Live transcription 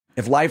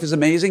If life is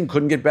amazing,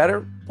 couldn't get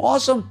better,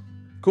 awesome,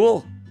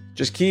 cool.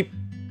 Just keep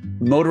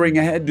motoring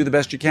ahead, do the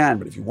best you can.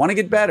 But if you want to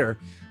get better,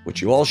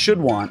 which you all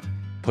should want,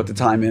 put the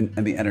time in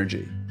and the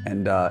energy.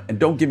 And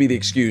don't give me the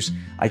excuse,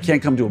 I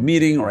can't come to a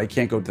meeting, or I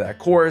can't go to that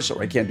course,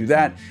 or I can't do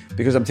that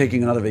because I'm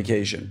taking another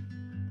vacation.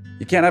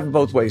 You can't have it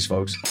both ways,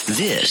 folks.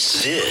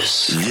 This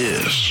is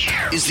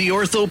the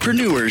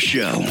Orthopreneur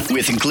Show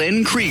with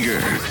Glenn Krieger,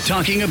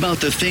 talking about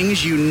the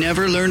things you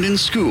never learned in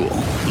school,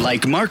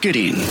 like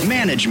marketing,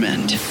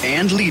 management,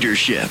 and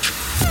leadership.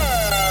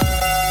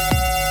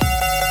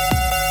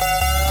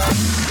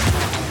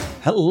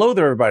 Hello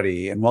there,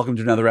 everybody, and welcome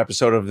to another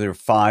episode of their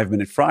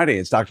 5-Minute Friday.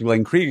 It's Dr.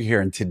 Glenn Krieger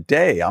here, and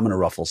today I'm going to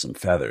ruffle some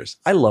feathers.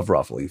 I love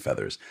ruffling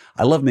feathers.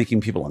 I love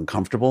making people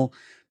uncomfortable.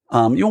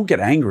 You won't get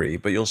angry,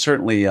 but you'll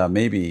certainly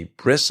maybe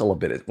bristle a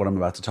bit at what I'm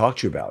about to talk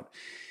to you about.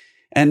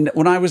 And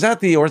when I was at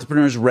the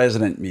Orthopreneurs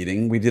resident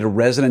meeting, we did a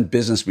resident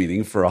business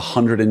meeting for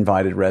 100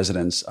 invited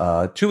residents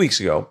 2 weeks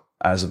ago,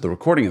 as of the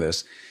recording of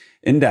this,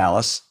 in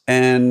Dallas.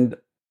 And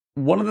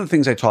one of the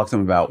things I talked to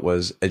them about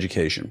was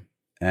education.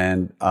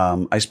 And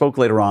I spoke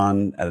later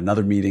on at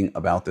another meeting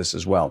about this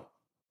as well.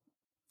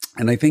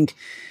 And I think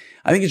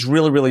it's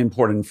really, really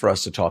important for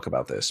us to talk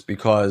about this,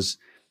 because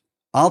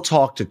I'll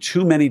talk to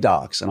too many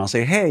docs and I'll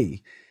say,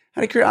 hey,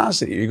 out of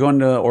curiosity, are you going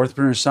to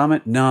Orthopreneur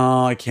Summit?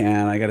 No, I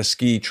can't. I got a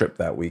ski trip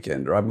that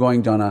weekend, or I'm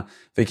going on a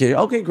vacation.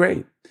 Okay,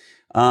 great.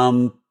 Are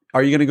you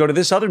going to go to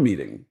this other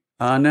meeting?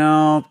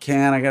 No,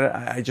 can't.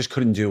 I just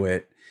couldn't do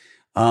it.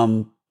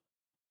 And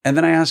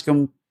then I ask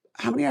them,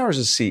 how many hours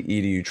of CE do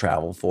you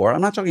travel for?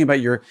 I'm not talking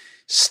about your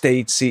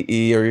state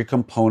CE or your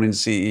component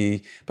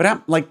CE,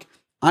 but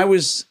I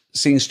was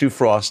seeing Stu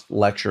Frost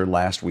lecture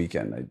last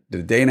weekend. I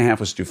did a day and a half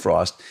with Stu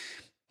Frost.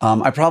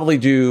 I probably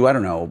do,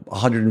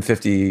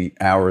 150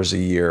 hours a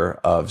year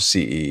of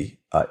CE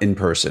in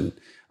person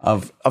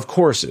of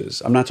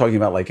courses. I'm not talking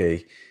about like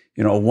a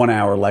 1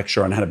 hour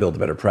lecture on how to build a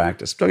better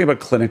practice. I'm talking about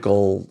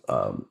clinical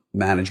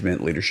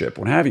management, leadership,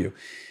 what have you.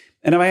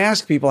 And if I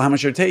ask people how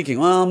much they're taking,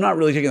 well, I'm not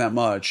really taking that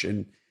much.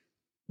 And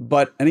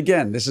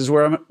again, this is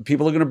where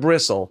people are going to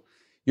bristle.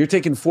 You're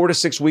taking 4 to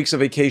 6 weeks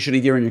of vacation a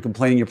year and you're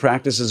complaining your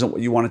practice isn't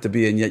what you want it to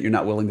be, and yet you're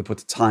not willing to put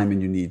the time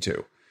in you need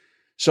to.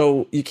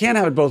 So you can't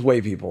have it both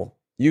ways, people.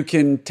 You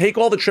can take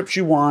all the trips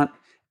you want,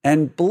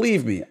 and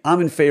believe me, I'm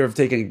in favor of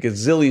taking a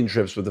gazillion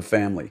trips with the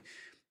family.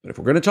 But if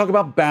we're going to talk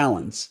about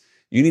balance,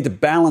 you need to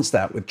balance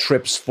that with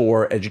trips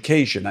for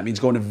education. That means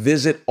going to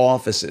visit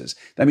offices.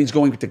 That means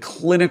going to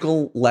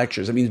clinical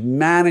lectures. That means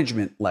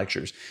management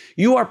lectures.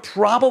 You are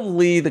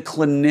probably the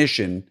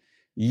clinician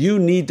you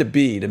need to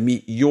be to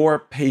meet your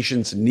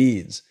patient's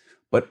needs.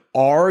 But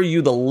are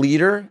you the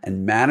leader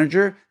and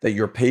manager that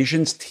your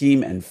patient's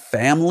team and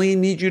family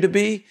need you to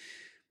be?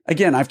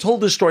 Again, I've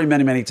told this story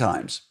many, many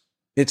times.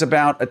 It's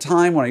about a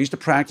time when I used to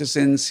practice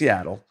in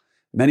Seattle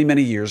many,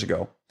 many years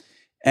ago.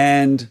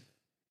 And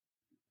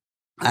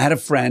I had a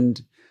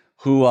friend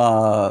who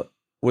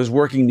was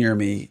working near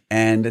me.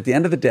 And at the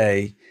end of the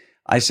day,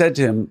 I said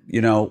to him,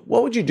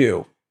 what would you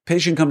do?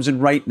 Patient comes in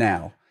right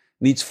now,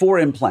 needs 4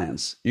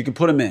 implants. You can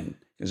put them in.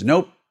 He goes,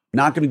 nope,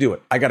 not going to do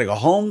it. I got to go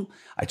home.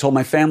 I told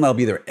my family I'll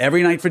be there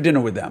every night for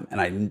dinner with them.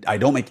 And I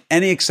don't make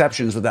any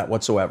exceptions with that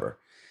whatsoever.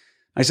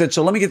 I said,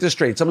 so let me get this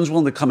straight. Someone's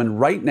willing to come in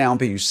right now and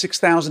pay you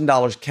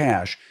 $6,000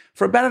 cash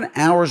for about an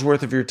hour's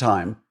worth of your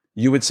time.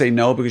 You would say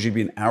no because you'd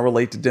be an hour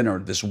late to dinner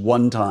this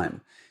one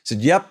time. He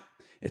said, yep,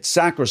 it's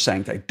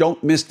sacrosanct. I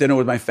don't miss dinner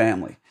with my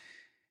family.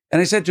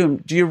 And I said to him,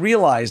 do you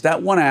realize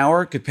that 1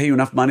 hour could pay you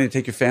enough money to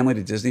take your family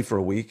to Disney for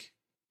a week?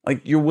 Like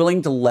you're not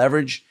willing to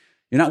leverage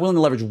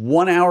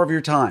 1 hour of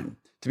your time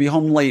to be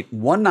home late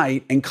one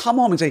night and come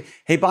home and say,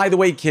 hey, by the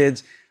way,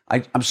 kids,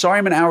 I'm sorry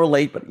I'm an hour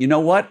late, but you know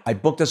what? I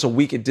booked us a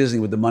week at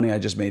Disney with the money I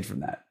just made from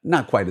that.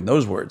 Not quite in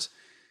those words.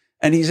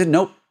 And he said,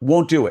 nope,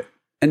 won't do it.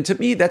 And to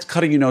me, that's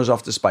cutting your nose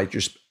off to spite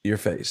your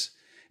face.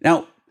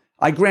 Now,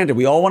 granted,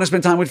 we all want to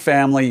spend time with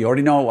family. You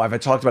already know, I've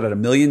talked about it a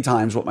million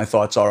times, what my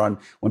thoughts are on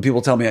when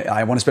people tell me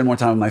I want to spend more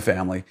time with my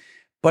family.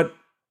 But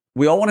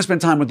we all want to spend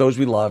time with those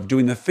we love,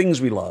 doing the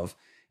things we love.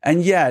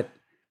 And yet,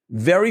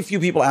 very few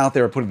people out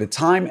there are putting the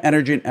time,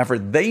 energy, and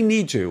effort they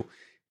need to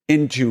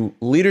into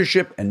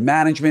leadership and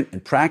management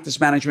and practice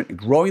management and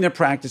growing their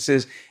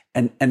practices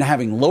and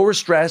having lower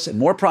stress and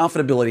more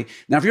profitability.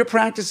 Now, if your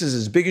practice is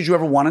as big as you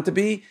ever want it to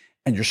be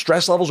and your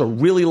stress levels are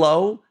really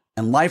low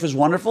and life is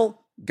wonderful,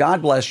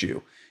 God bless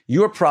you.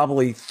 You're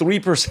probably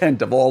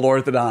 3% of all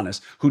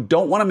orthodontists who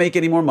don't want to make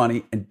any more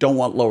money and don't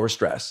want lower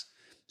stress.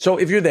 So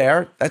if you're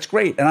there, that's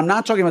great. And I'm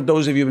not talking about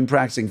those of you who've been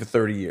practicing for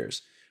 30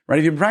 years, right?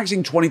 If you've been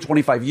practicing 20,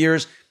 25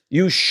 years,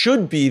 you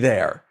should be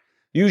there.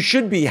 You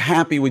should be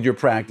happy with your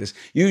practice.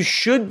 You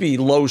should be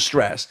low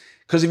stress.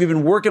 Because if you've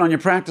been working on your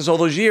practice all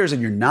those years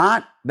and you're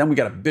not, then we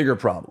got a bigger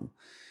problem.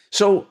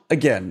 So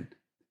again,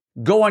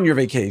 go on your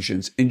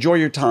vacations, enjoy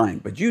your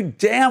time, but you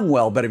damn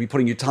well better be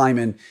putting your time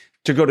in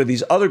to go to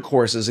these other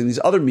courses and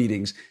these other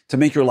meetings to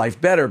make your life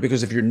better.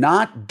 Because if you're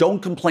not,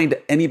 don't complain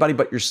to anybody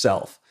but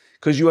yourself,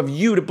 because you have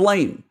you to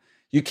blame.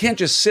 You can't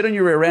just sit on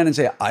your rear end and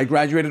say, I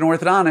graduated an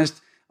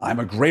orthodontist. I'm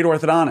a great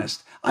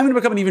orthodontist. I'm going to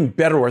become an even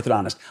better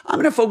orthodontist. I'm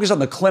going to focus on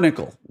the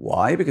clinical.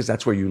 Why? Because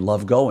that's where you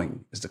love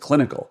going, is the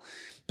clinical.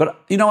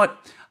 But you know what?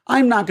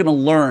 I'm not going to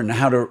learn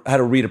how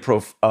to read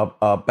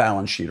a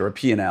balance sheet or a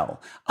P&L.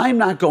 I'm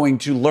not going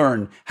to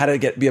learn how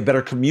to be a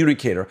better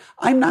communicator.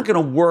 I'm not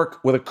going to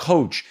work with a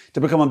coach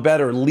to become a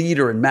better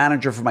leader and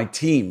manager for my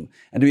team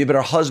and to be a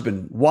better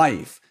husband,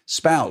 wife,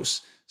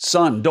 spouse,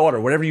 son, daughter,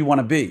 whatever you want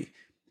to be.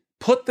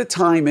 Put the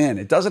time in.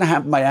 It doesn't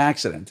happen by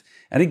accident.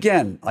 And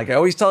again, like I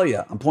always tell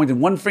you, I'm pointing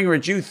one finger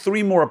at you,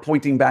 3 more are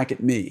pointing back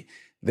at me.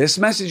 This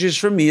message is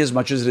for me as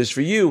much as it is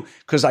for you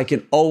because I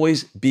can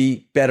always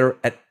be better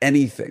at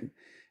anything.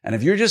 And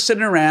if you're just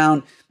sitting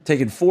around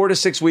taking 4 to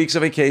 6 weeks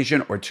of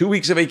vacation or 2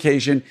 weeks of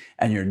vacation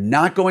and you're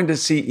not going to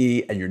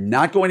CE and you're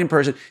not going in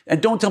person,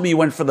 and don't tell me you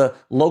went for the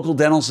local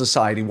dental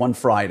society one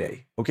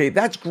Friday, okay?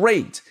 That's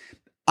great.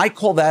 I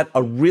call that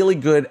a really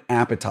good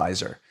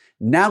appetizer.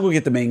 Now go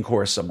get the main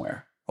course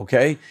somewhere,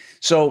 okay?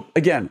 So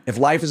again, if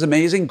life is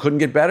amazing, couldn't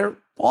get better,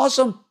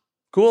 awesome,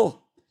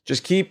 cool.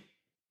 Just keep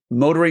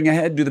motoring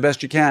ahead, do the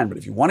best you can. But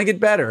if you want to get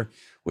better,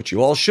 which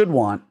you all should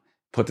want,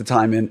 put the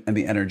time in and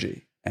the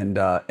energy. And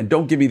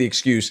don't give me the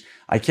excuse,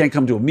 I can't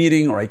come to a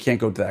meeting or I can't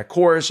go to that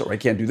course or I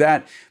can't do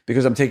that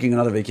because I'm taking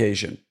another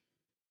vacation.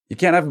 You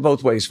can't have it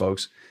both ways,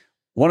 folks.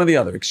 One or the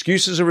other.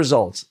 Excuses or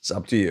results. It's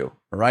up to you.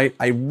 All right.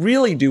 I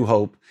really do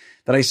hope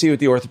that I see you at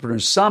the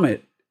Orthopreneur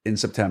Summit in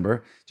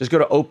September. Just go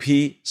to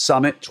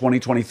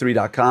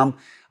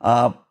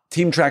opsummit2023.com.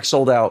 Team Track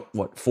sold out,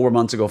 5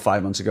 months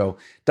ago.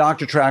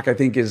 Dr. Track, I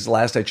think, is,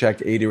 last I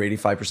checked, 80 or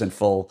 85%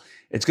 full.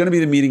 It's going to be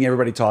the meeting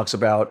everybody talks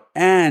about.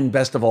 And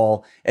best of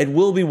all, it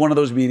will be one of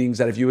those meetings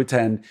that if you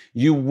attend,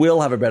 you will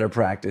have a better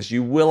practice.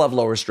 You will have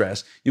lower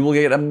stress. You will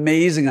get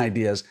amazing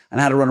ideas on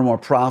how to run a more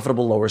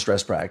profitable, lower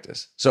stress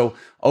practice. So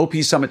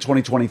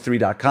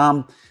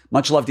opsummit2023.com.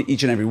 Much love to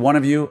each and every one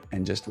of you,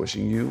 and just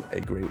wishing you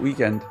a great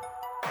weekend.